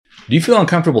Do you feel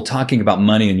uncomfortable talking about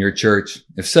money in your church?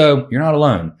 If so, you're not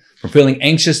alone. From feeling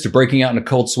anxious to breaking out in a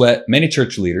cold sweat, many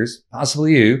church leaders,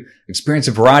 possibly you, experience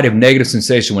a variety of negative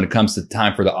sensation when it comes to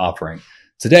time for the offering.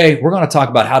 Today, we're going to talk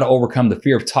about how to overcome the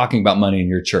fear of talking about money in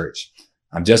your church.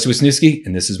 I'm Jesse Wisniewski,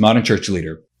 and this is Modern Church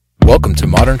Leader. Welcome to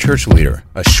Modern Church Leader,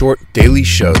 a short daily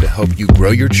show to help you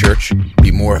grow your church,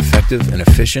 be more effective and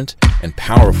efficient, and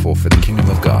powerful for the kingdom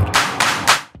of God.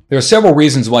 There are several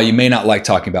reasons why you may not like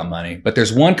talking about money, but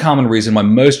there's one common reason why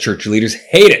most church leaders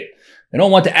hate it. They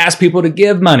don't want to ask people to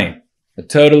give money. I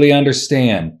totally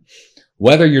understand.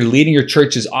 Whether you're leading your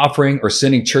church's offering or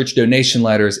sending church donation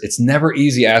letters, it's never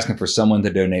easy asking for someone to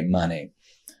donate money.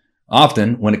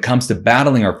 Often, when it comes to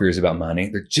battling our fears about money,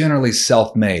 they're generally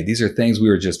self-made. These are things we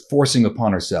are just forcing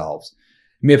upon ourselves.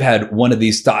 You may have had one of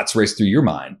these thoughts race through your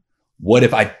mind. What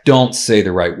if I don't say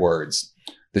the right words?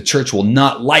 The church will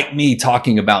not like me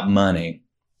talking about money.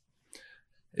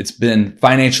 It's been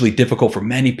financially difficult for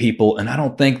many people, and I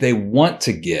don't think they want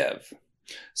to give.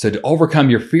 So to overcome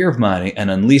your fear of money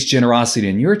and unleash generosity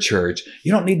in your church,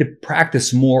 you don't need to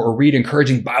practice more or read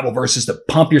encouraging Bible verses to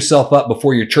pump yourself up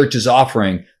before your church's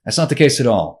offering. That's not the case at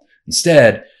all.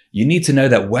 Instead, you need to know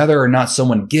that whether or not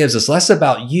someone gives is less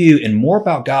about you and more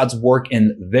about God's work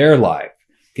in their life.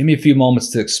 Give me a few moments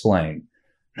to explain.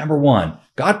 Number one,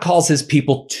 God calls his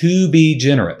people to be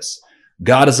generous.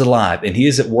 God is alive and he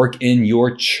is at work in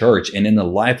your church and in the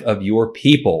life of your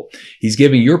people. He's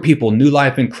giving your people new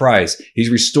life in Christ.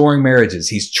 He's restoring marriages.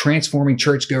 He's transforming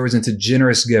churchgoers into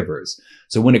generous givers.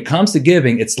 So when it comes to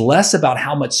giving, it's less about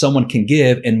how much someone can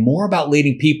give and more about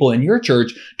leading people in your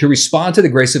church to respond to the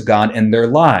grace of God in their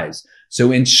lives.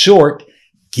 So in short,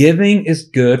 giving is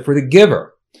good for the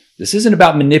giver. This isn't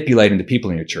about manipulating the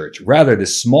people in your church. Rather,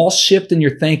 this small shift in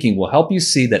your thinking will help you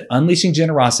see that unleashing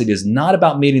generosity is not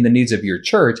about meeting the needs of your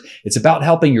church. It's about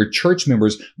helping your church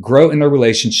members grow in their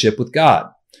relationship with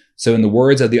God. So in the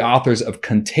words of the authors of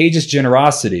Contagious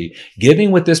Generosity,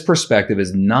 giving with this perspective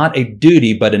is not a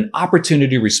duty, but an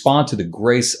opportunity to respond to the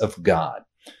grace of God.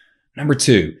 Number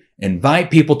two, invite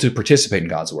people to participate in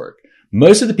God's work.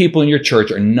 Most of the people in your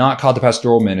church are not called to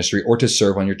pastoral ministry or to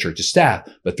serve on your church's staff,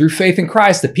 but through faith in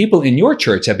Christ, the people in your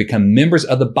church have become members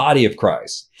of the body of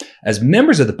Christ. As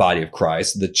members of the body of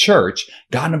Christ, the church,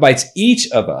 God invites each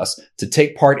of us to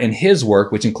take part in his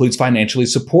work, which includes financially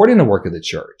supporting the work of the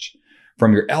church.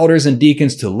 From your elders and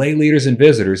deacons to lay leaders and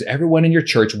visitors, everyone in your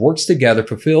church works together to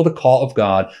fulfill the call of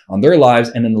God on their lives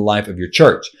and in the life of your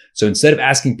church. So instead of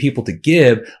asking people to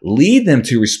give, lead them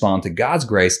to respond to God's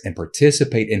grace and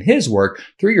participate in his work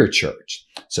through your church.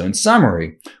 So in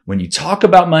summary, when you talk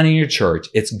about money in your church,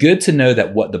 it's good to know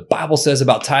that what the Bible says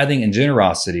about tithing and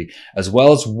generosity, as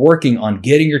well as working on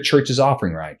getting your church's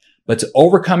offering right. But to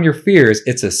overcome your fears,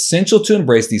 it's essential to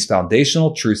embrace these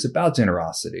foundational truths about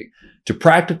generosity. To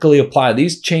practically apply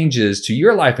these changes to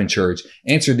your life in church,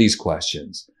 answer these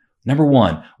questions. Number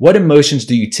one, what emotions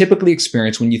do you typically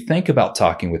experience when you think about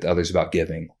talking with others about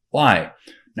giving? Why?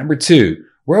 Number two,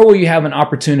 where will you have an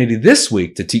opportunity this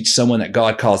week to teach someone that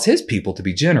God calls his people to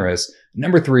be generous?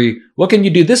 Number three, what can you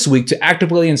do this week to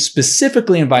actively and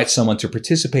specifically invite someone to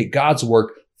participate God's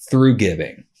work through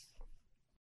giving?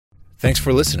 Thanks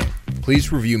for listening.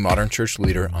 Please review Modern Church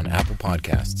Leader on Apple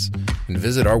Podcasts and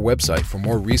visit our website for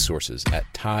more resources at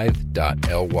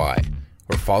tithe.ly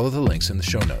or follow the links in the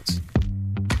show notes.